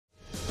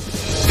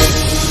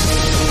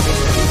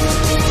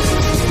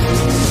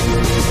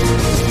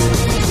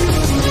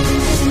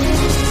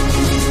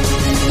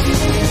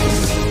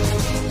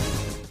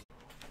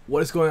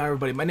What is going on,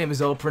 everybody? My name is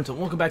ZealetPrince, and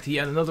welcome back to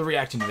yet another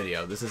reaction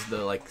video. This is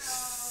the like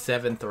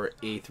 7th or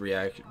 8th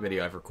reaction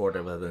video I've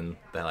recorded within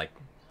that like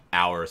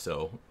hour or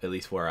so, at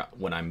least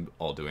when I'm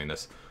all doing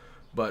this.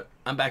 But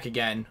I'm back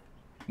again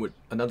with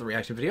another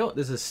reaction video.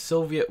 This is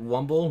Soviet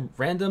Wumble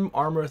Random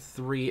Arma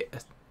 3.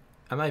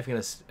 I'm not even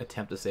gonna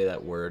attempt to say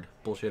that word.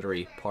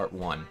 Bullshittery Part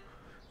 1.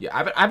 Yeah,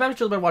 I've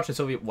actually been watching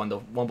Soviet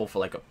Wumble for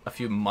like a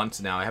few months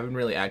now. I haven't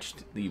really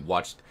actually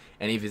watched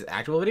any of his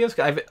actual videos.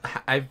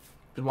 I've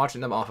been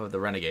watching them off of the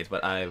Renegades,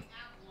 but I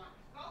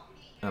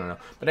don't know.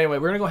 But anyway,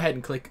 we're gonna go ahead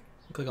and click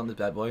on this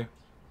bad boy.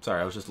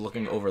 Sorry, I was just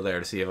looking over there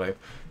to see if I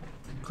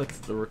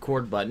clicked the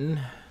record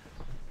button,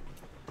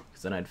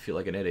 because then I'd feel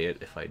like an idiot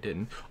if I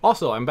didn't.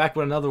 Also, I'm back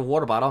with another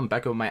water bottle. I'm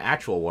back with my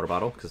actual water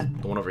bottle, because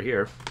the one over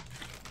here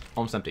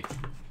almost empty.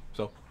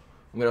 So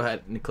I'm gonna go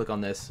ahead and click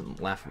on this and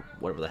laugh at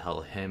whatever the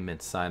hell him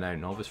and Cyanide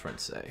and all of his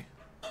friends say.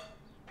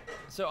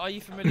 So, are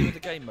you familiar with the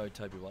game mode,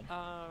 Toby-1?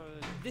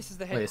 This is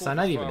the headquarters Wait, is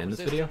Cyanide for even our in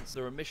this video?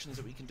 There are missions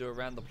that we can do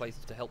around the place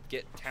to help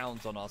get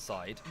towns on our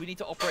side. We need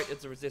to operate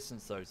as a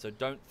resistance, though, so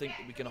don't think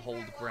that we can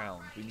hold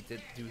ground. We need to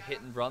do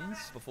hit and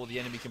runs before the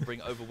enemy can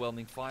bring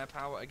overwhelming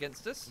firepower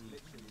against us.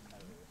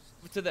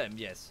 To them,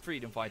 yes.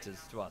 Freedom fighters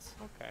to us.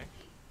 Okay.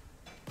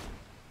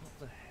 What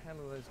the hell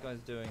are those guys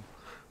doing?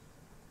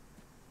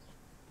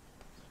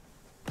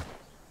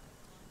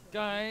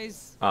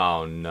 Guys!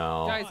 Oh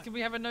no. Guys, can we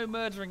have a no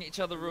murdering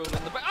each other rule in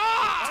the back?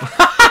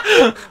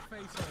 Ah!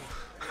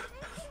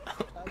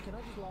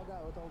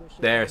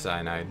 There,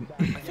 Cyanide.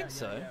 I think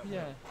so,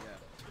 yeah.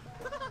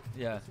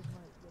 Yeah.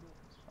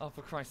 Oh,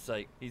 for Christ's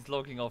sake, he's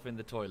logging off in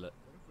the toilet.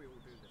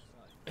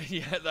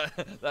 Yeah,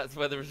 that's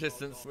where the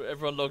resistance, where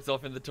everyone logs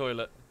off in the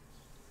toilet.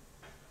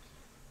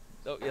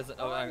 Oh, yes,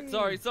 oh, hang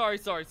on. Sorry.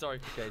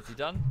 Okay, is he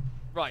done?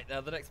 Right,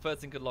 now the next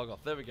person can log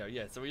off. There we go,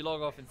 yeah, so we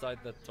log off inside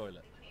the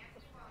toilet.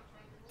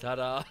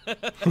 Ta-da!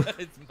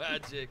 It's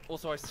magic.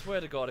 Also, I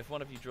swear to God, if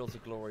one of you drills a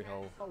glory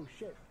hole. Oh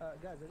shit, guys,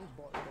 I just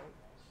bought a boat.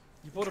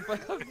 You bought a boat?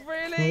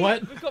 Really?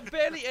 What? We've got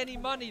barely any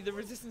money. The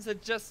resistance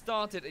had just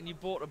started and you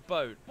bought a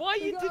boat. Why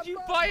did you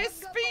buy a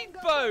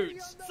speedboat?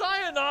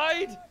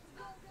 Cyanide!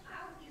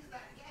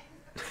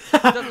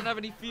 It doesn't have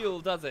any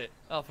fuel, does it?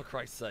 Oh, for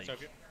Christ's sake.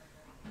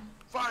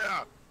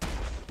 Fire!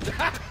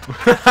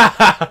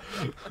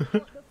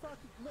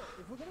 Look,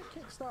 if we're going to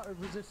kickstart a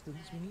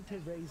resistance, we need to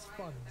raise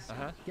funds.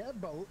 Get a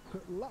boat,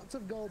 put lots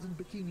of girls and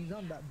bikinis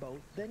on that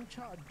boat, then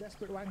charge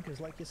desperate wankers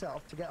like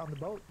yourself to get on the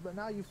boat. But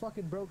now you've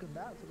fucking broken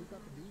that, so we've got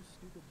to do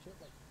stupid shit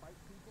like fight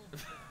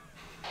people.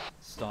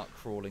 Start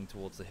crawling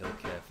towards the hill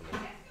carefully.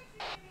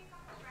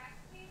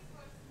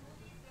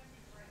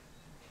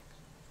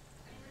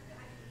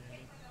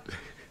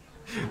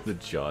 The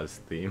Jaws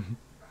theme.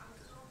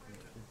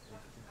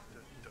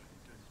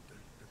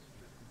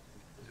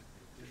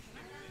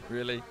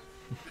 Really?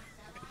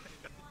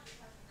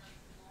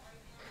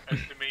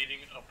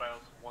 Estimating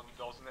about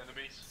 1,000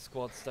 enemies.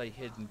 Squad, stay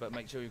hidden, but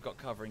make sure you've got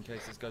cover in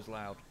case this goes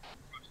loud.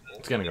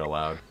 It's gonna go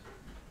loud.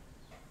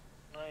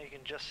 No, you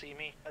can just see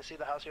me. I see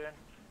the house you're in.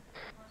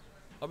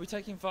 Are we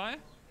taking fire?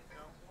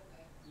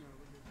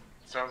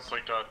 Sounds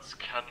like that's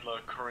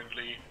Cadler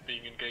currently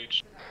being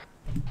engaged.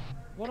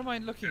 What am I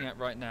looking at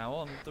right now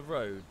on the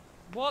road?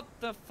 What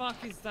the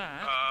fuck is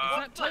that? Is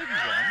that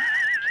Toby-1?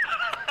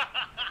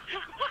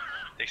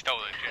 They stole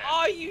it, yeah.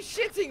 Are you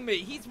shitting me?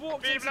 He's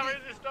walked into the...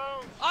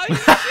 Are you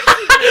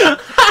shitting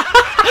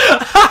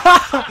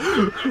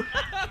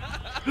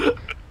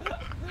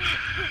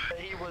me?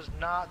 He was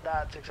not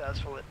that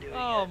successful at doing it.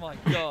 Oh my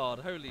god,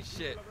 holy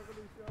shit.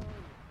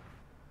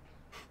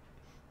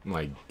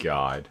 My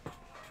god.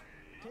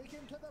 Take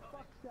him to the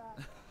fuck shop.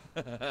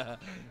 He's got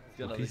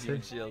another What'd he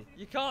human say? shield.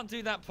 You can't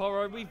do that,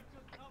 Porro.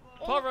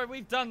 Porro,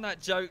 we've done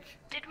that joke.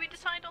 Did we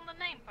decide on the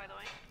name, by the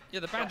way? Yeah,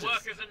 the badges.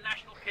 Workers and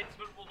national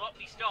kinsmen will not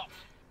be stopped.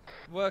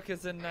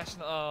 Workers and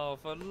national... Oh,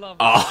 for love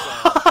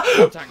Oh. of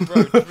God. Contact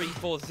road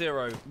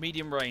 340,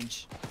 medium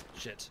range.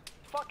 Shit.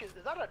 Fuck, is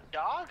that a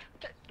dog?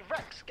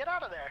 Rex, get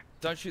out of there.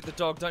 Don't shoot the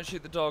dog, don't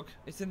shoot the dog.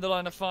 It's in the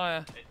line of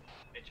fire.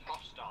 It's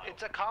hostile.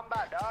 It's a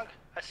combat dog.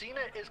 I seen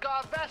it. It's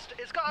got a vest.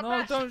 It's got a No,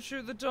 vest. don't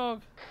shoot the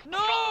dog. No,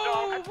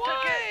 I took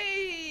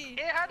why? It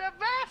had a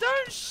vest.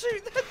 Don't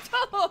shoot the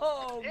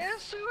dog.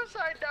 It's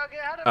suicide dog. It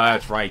had a vest.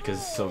 That's right,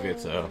 because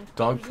Soviet's a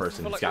dog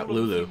person. For He's like got all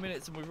of a few Lulu.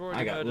 minutes and we've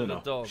already I got murdered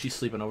Lulu. a dog. She's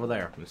sleeping over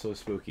there. It's so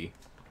spooky.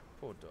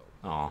 Poor dog.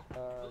 Aw.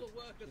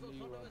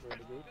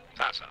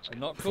 That sounds I'm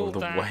not For called the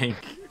that. wank.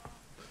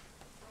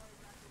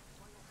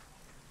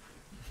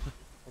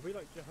 Are we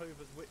like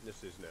Jehovah's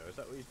Witnesses now? Is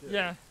that what you do?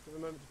 Yeah. Do we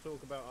remember to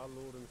talk about our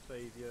Lord and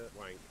Saviour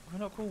Wank? We're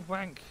not called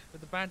wank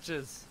with the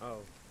badgers. Oh.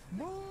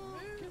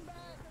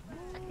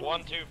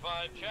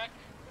 125, check.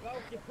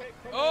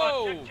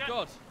 Oh, check.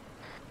 God.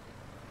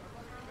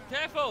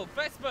 Careful,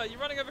 Vesper, you're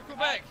running over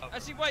Quebec.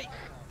 Actually, wait.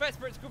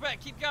 Vesper, it's Quebec.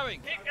 Keep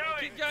going. Keep going.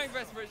 Keep going,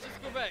 Vesper. It's just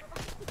Quebec.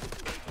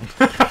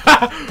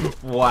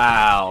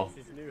 Wow.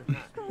 His new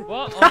hat.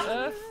 What on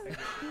earth?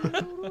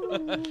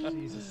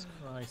 Jesus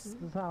Christ. This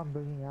is how I'm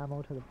bringing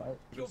ammo to the boat.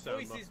 Your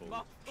voice is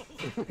muffled.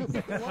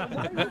 Why do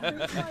you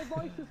think my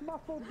voice is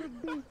muffled,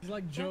 Digby? He's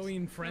like Joey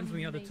in Friends when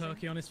he had a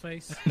turkey on his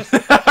face.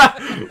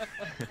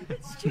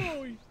 It's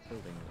Joey.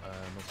 Building,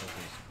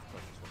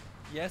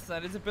 Yes,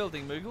 that is a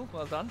building, Moogle.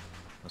 Well done.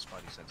 my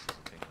spidey senses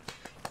are tingling.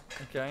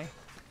 Okay.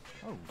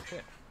 Oh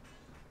shit.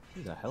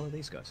 Who the hell are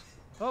these guys?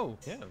 Oh,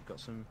 Yeah, we've got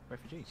some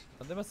refugees.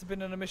 there must have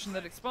been an emission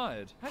that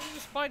expired. How did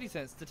your spidey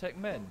sense detect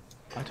men?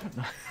 I don't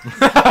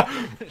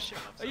know. Shut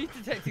up. Are you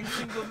detecting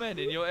single men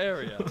in your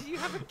area? Do you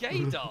have a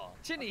gaydar?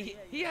 Chinny,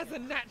 he has a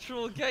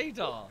natural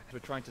gaydar. We're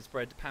trying to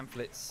spread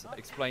pamphlets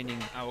explaining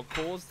our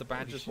cause, the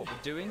badges, what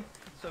we're doing.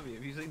 Sophie,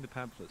 have you seen the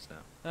pamphlets now?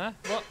 Huh?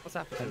 What? What's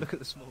happening? Look at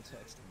the small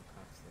text in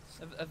the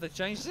pamphlets. Have they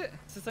changed it?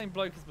 It's the same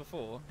bloke as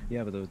before.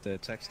 Yeah, but the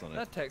text on it.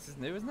 That text is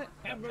new, isn't it?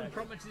 Cameron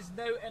promises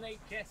no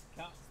NHS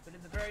cuts, but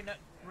in the very next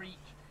breach,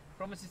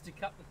 promises to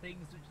cut the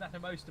things which matter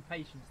most to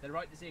patients. They're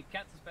right to see a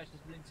cancer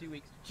specialist within 2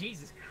 weeks.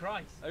 Jesus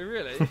Christ. Oh,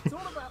 really? It's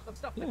all about the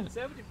stuff the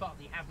Conservative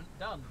Party haven't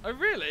done. Oh,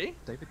 really?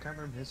 David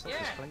Cameron himself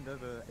has Yeah. claimed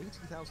over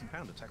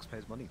 £80,000 of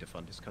taxpayers' money to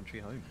fund his country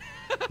home.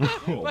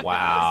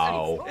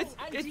 Wow. It's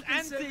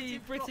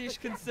anti-British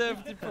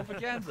conservative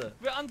propaganda.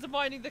 We're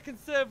undermining the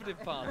Conservative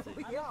Party.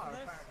 We are.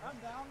 I'm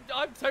down.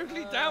 I'm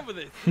totally down with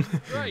this. This is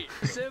great.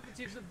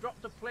 Conservatives have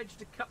dropped a pledge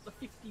to cut the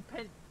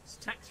 50p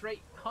tax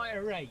rate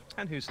higher rate.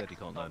 And who said he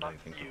can't learn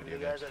anything from video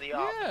games?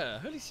 Yeah,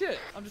 holy shit.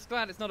 I'm just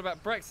glad it's not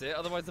about Brexit,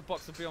 otherwise the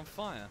box would be on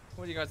fire.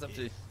 What are you guys up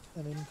to?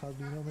 An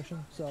incognito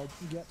mission, so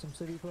you get some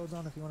city clothes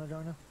on if you want to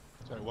join us.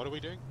 So what are we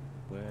doing?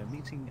 We're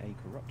meeting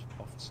a corrupt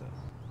officer.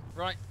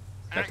 Right.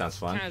 That sounds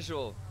fun.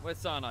 Casual. Where's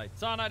Cyanide?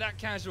 Cyanide at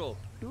casual.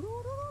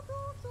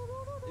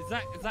 Is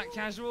that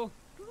casual?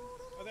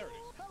 Oh, there it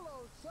is.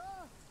 Hello, sir.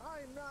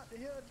 I'm not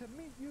here to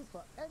meet you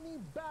for any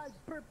bad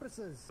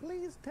purposes.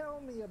 Please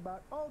tell me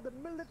about all the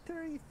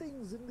military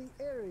things in the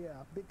area,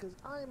 because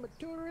I'm a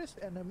tourist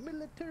and a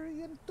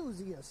military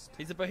enthusiast.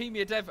 He's a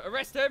Bohemia dev.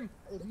 Arrest him!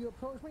 If you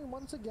approach me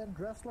once again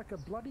dressed like a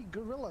bloody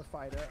guerrilla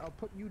fighter, I'll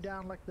put you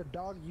down like the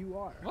dog you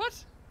are.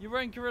 What? You're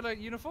wearing guerrilla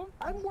uniform?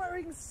 I'm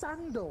wearing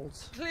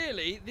sandals.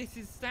 Clearly, this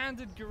is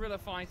standard guerrilla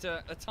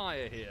fighter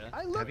attire here.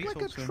 I look you like a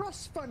talked to him?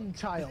 trust fund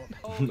child.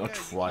 Oh, Not yeah, you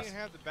trust. can't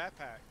have the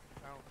backpack,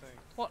 I don't think.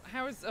 What?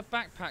 How is a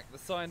backpack the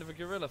sign of a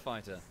guerrilla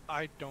fighter?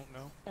 I don't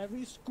know.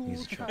 Every school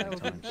He's child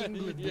in chopping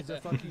England is Yeah.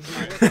 a fucking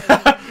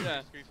guerrilla.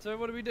 Yeah. So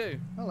what do we do?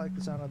 I like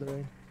the sound of the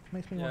rain.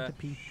 Makes me Yeah. want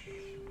to pee.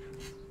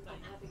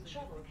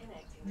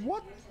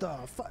 What the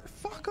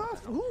fuck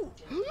off? Who?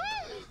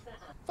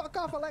 Fuck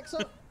off,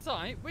 Alexa!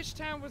 Sorry, which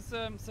town was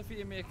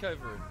Sophia Mirkova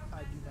in?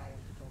 I do not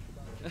want to talk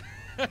about it.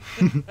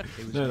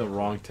 They're in the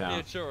wrong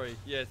town. Chori.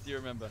 Yes, you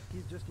remember.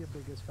 He's just your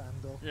biggest fan,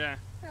 though. Yeah.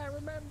 I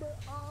remember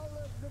all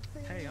of the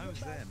things. Hey, I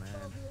was about there, man.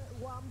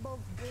 Soviet Wombo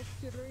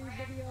bullshittery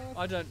videos.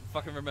 I don't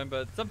fucking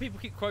remember. Some people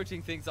keep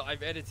quoting things that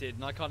I've edited,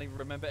 and I can't even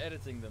remember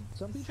editing them.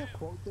 Some people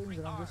quote things,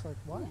 and I'm just like,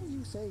 why are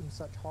you saying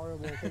such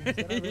horrible things?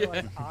 Then I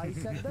realize I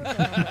said them.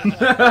 And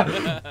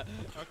I'm like,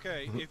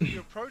 Okay, if you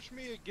approach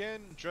me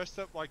again dressed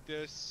up like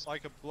this,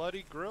 like a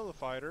bloody guerrilla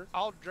fighter,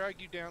 I'll drag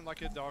you down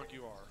like a dog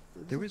you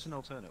are. There is an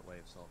alternate way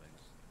of solving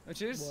this.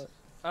 Which is? What?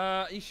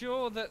 Are you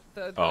sure that...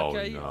 Oh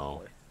okay.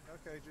 no.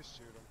 Okay, just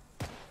shoot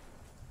him.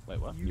 Wait,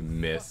 what? You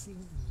missed.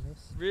 fucking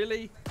miss.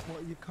 Really?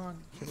 What, you can't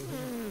kill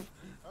him.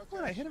 Okay.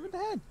 What, I hit him in the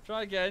head.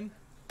 Try again.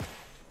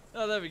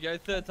 Oh, there we go.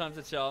 Third time's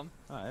a charm.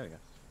 Oh, there we go.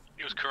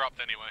 He was corrupt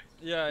anyway.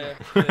 Yeah,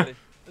 clearly.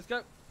 Let's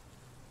go.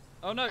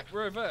 Oh no,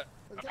 we're overt.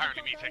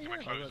 Apparently me taking my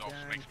clothes off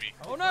makes me...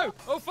 Oh no!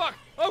 Oh fuck!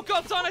 Oh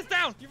god, Sana's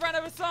down! You ran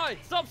over side!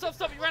 Stop, stop,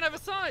 stop! You ran over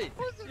side!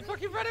 You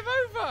fucking ran him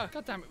over!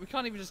 God damn it, we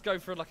can't even just go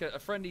for like a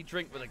friendly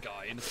drink with a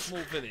guy in a small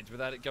village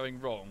without it going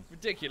wrong.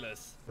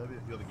 Ridiculous. Maybe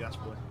you're the gas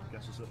boy.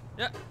 Gas us up.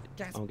 Yeah,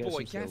 gas I'll get boy,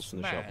 some skills gas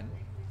from the shop. man.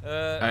 Oh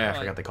yeah, I right,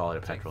 forgot they call it a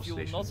take petrol fuel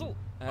station. nozzle,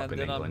 and up in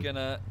then I'm England.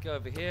 gonna go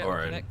over here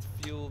Or and in- connect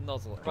fuel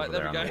nozzle. over Right,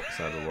 there we there on go. the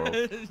side of the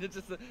world.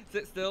 Just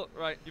sit still.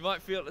 Right, you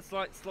might feel a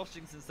slight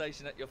sloshing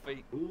sensation at your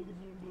feet.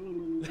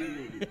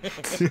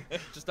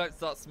 Just don't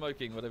start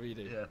smoking, whatever you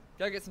do. Yeah.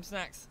 Go get some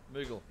snacks,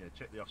 Moogle. Yeah,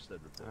 check the Ofsted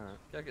report.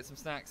 Go get some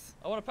snacks.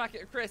 I want a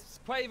packet of crisps.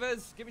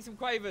 Quavers. Give me some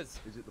quavers.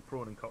 Is it the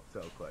prawn and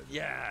cocktail quaver?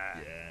 Yeah.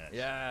 Yes.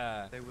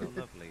 Yeah. They were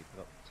lovely. They've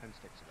got 10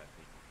 sticks of that.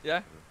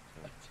 Yeah.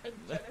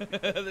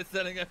 They're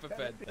selling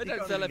EpiPen. They don't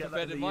can't sell even get that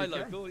EpiPen in in the my UK.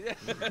 local. Yeah.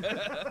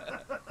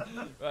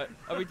 Right.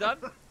 Are we done?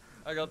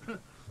 Hang on.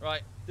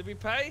 Right. Did we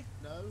pay?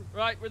 No.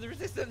 Right. We're the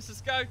resistance.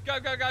 Just go. Go,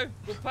 go, go.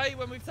 We'll pay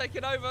when we've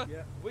taken over.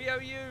 Yeah. We owe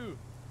you.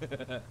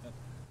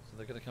 So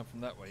they're going to come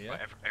from that way, yeah? Right,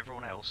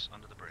 everyone else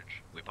under the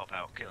bridge. We pop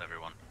out, kill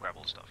everyone, grab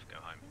all the stuff, go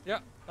home. Yeah.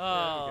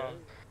 Oh.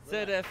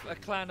 ZF, a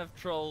clan of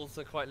trolls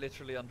are quite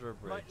literally under a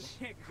bridge.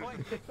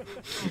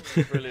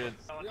 Brilliant.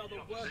 We are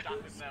the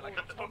workers like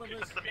of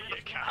autonomous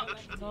idiot cat.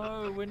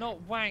 No, we're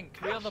not wank.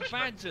 We are the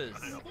badgers.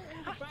 The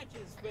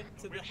badgers went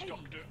to the Hague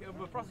and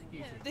were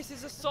prosecuted. This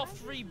is a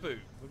soft reboot.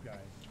 Good guy.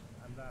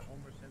 And that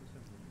Homer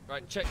Simpson.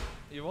 Right, check.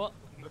 You what?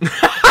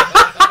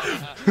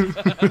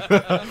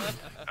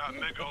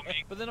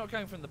 But they're not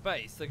going from the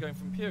base. They're going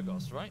from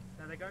Pyrgos, right?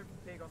 No, they're going from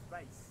Pyrgos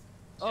base.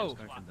 Oh.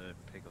 Going from the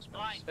pig or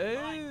space.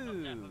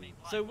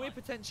 Oh. So we're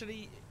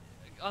potentially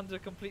under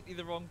completely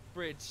the wrong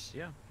bridge.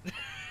 Yeah. Stand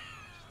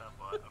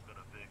by. I've got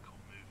a vehicle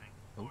moving.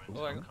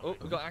 Oh, hang on. Oh,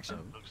 we got action.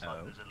 Looks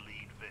like there's a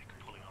lead Vic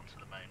pulling onto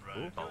the main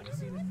road.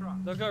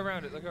 They'll go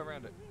around it. They'll go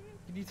around it.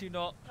 Can you two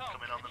not?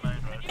 Coming on the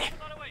main road.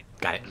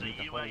 Got it. There's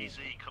a UAZ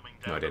coming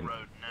No, I down the didn't.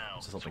 road now.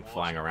 There's something towards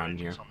flying the around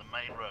bridge. here. It's on the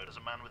main road. There's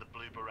a man with a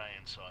blue beret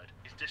inside.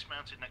 He's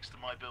dismounted next to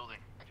my building.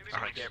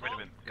 Alright, get rid of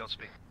him.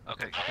 Godspeed.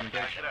 Okay,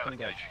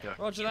 Engage. Go.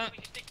 Roger that. We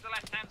can stick to the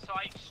left-hand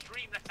side,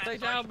 extreme left-hand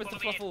Stay side. down, Mr. follow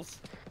me in. Fluffles.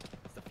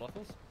 Mr.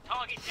 Fluffles?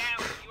 Target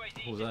down,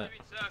 UAZ, What was that?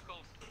 in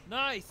circles.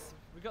 Nice!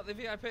 We got the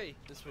VIP.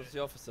 This was the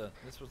officer.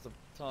 This was the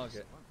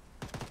target.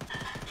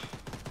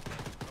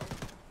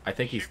 I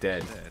think he's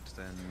dead. Dead,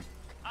 then.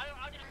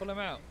 Pull him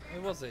out.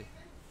 Where was he?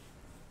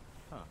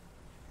 Huh.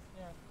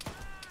 Yeah.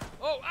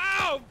 Oh,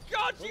 ow!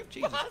 God, you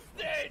Jesus.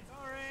 bastard!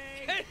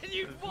 Sorry!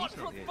 You what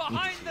from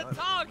behind the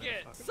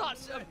target?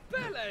 Such a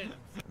villain!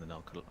 And then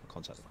I'll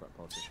contact the correct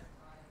politician.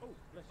 Oh,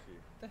 bless you.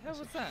 The hell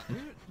was that?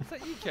 Was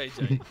that you,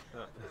 KJ?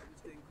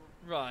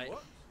 Right.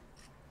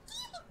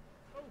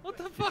 What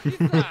the fuck is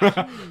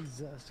that?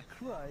 Jesus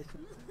Christ.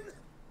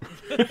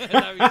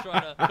 Now he's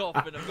trying to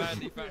cough in a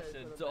manly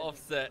fashion to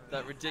offset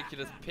that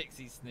ridiculous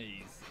pixie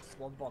sneeze.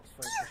 One box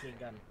for a machine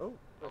gun. Oh,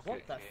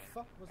 What the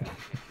fuck was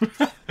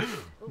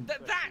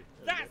that?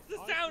 That's the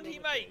sound he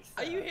makes!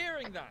 Are you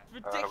hearing that?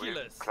 It's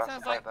ridiculous.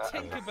 Sounds like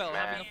Tinkerbell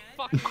having a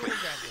fucking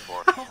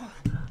orgasm.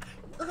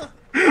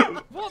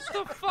 What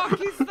the fuck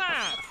is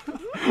that?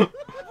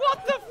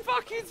 What the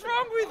fuck is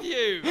wrong with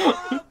you?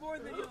 Oh, more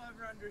than you'll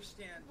ever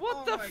understand. What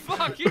Oh the my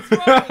fuck God. is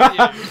wrong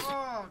with you?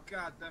 Oh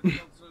god, that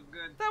felt so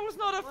good. That was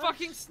not a What?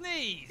 fucking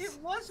sneeze. It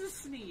was a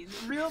sneeze.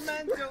 Real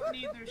men don't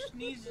need their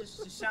sneezes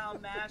to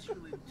sound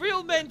masculine.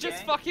 Real men just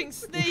okay? fucking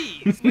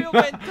sneeze. Real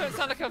men don't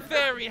sound like a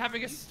fairy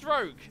having a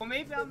stroke. Well,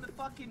 maybe I'm the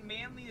fucking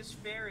manliest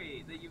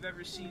fairy that you've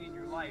ever seen in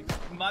your life.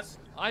 Must.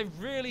 I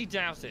really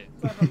doubt it.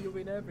 It's like you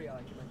win every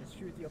argument, just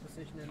shoot the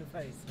opposition in the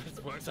face.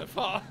 It's worked so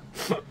far.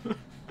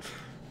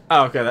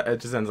 Oh, okay, it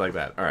just ends like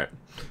that. Alright.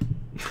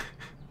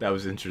 That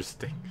was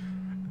interesting.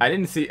 I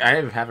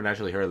haven't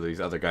actually heard of these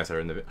other guys that are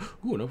in the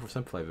Ooh, an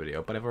oversimplified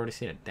video, but I've already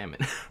seen it, damn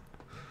it.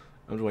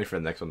 I'm just waiting for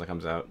the next one that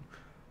comes out.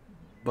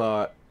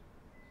 But,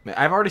 man,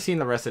 I've already seen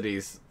the rest of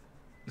these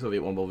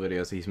Soviet Wumble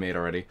videos he's made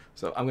already,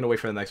 so I'm gonna wait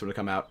for the next one to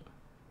come out.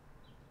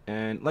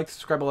 And like,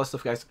 subscribe, all that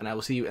stuff, guys, and I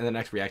will see you in the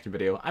next reaction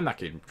video. I'm not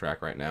keeping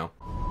track right now.